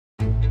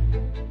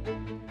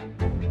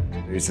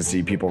I used to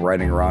see people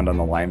riding around on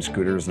the Lime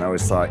scooters, and I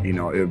always thought, you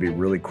know, it would be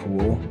really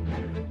cool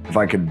if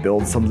I could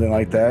build something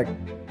like that.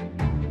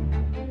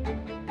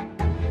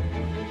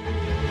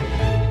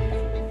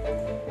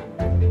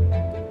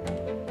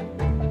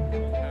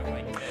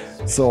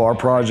 So our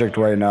project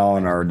right now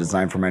in our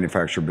Design for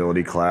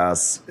Manufacturability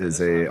class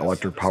is a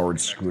electric-powered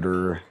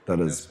scooter that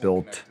is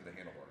built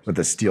with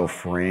a steel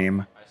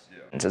frame.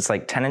 It's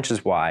like 10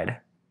 inches wide,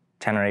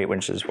 10 or 8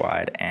 inches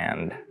wide,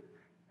 and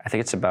I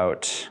think it's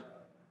about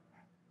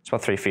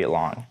 3 feet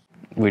long.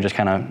 We just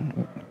kind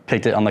of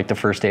picked it on like the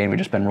first day, and we've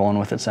just been rolling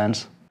with it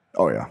since.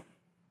 Oh yeah,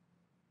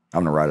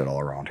 I'm gonna ride it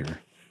all around here.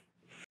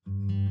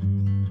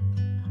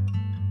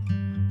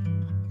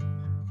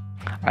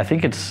 I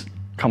think it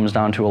comes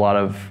down to a lot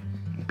of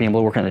being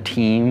able to work in a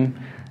team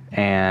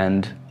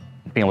and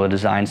being able to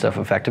design stuff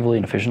effectively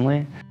and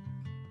efficiently.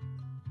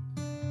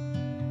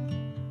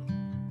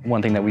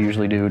 One thing that we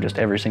usually do just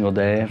every single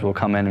day is we'll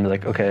come in and be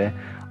like, okay,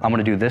 I'm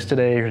gonna do this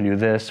today, you're gonna do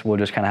this. We'll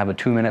just kind of have a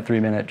 2-minute,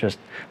 3-minute just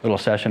little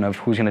session of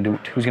who's gonna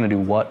do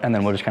what, and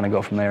then we'll just kind of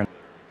go from there.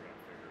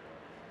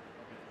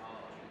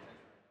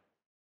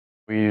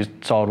 We use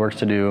SolidWorks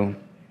to do,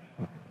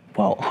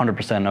 well,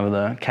 100% of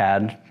the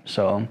CAD.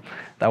 So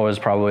that was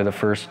probably the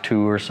first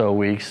 2 or so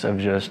weeks of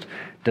just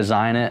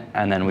design it,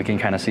 and then we can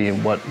kind of see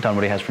what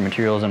Dunwoody has for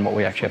materials and what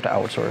we actually have to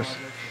outsource.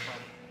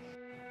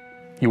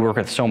 You work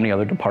with so many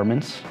other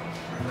departments.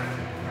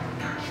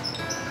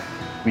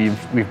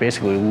 We've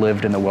basically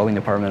lived in the welding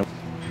department.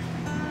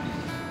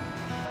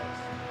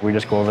 We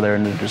just go over there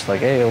and they're just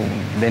like, hey,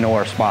 they know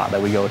our spot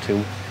that we go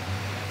to.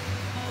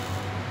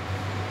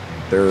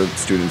 Their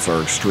students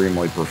are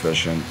extremely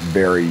proficient,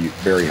 very,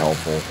 very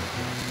helpful.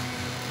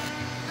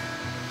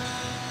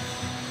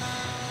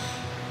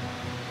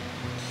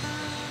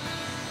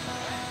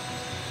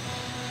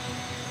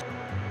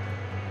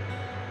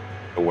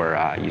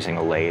 We're using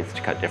a lathe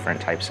to cut different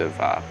types of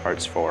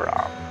parts for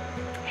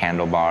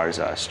handlebars,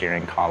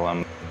 steering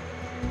column.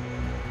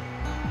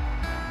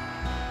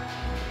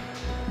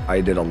 I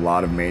did a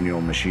lot of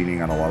manual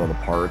machining on a lot of the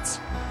parts.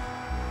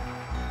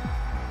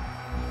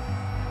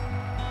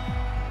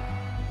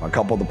 A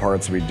couple of the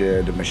parts we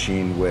did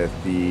machine with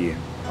the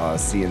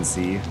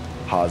CNC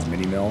Haas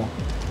mini mill.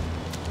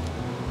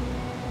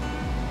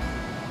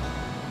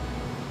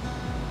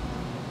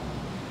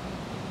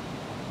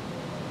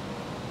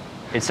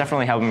 It's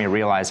definitely helping me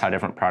realize how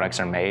different products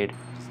are made.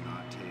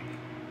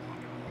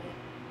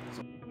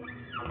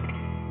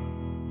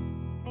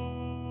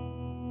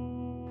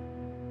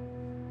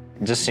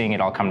 Just seeing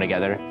it all come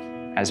together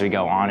as we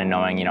go on and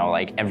knowing, you know,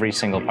 like every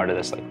single part of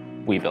this, like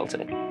we built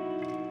it.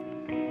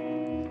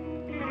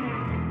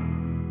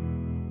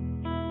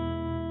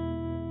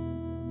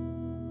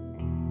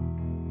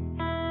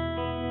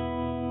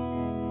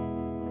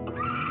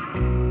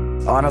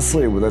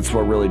 Honestly, that's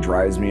what really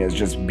drives me, is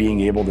just being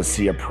able to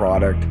see a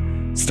product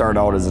start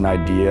out as an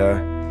idea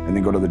and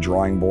then go to the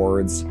drawing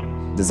boards,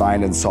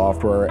 designed in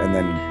software, and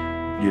then,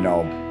 you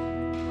know,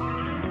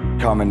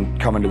 come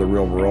into the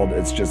real world.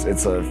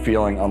 It's a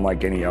feeling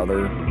unlike any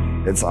other.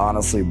 It's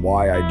honestly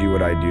why I do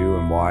what I do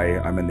and why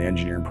I'm in the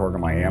engineering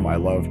program I am. I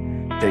love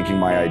taking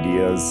my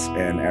ideas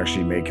and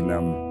actually making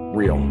them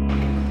real.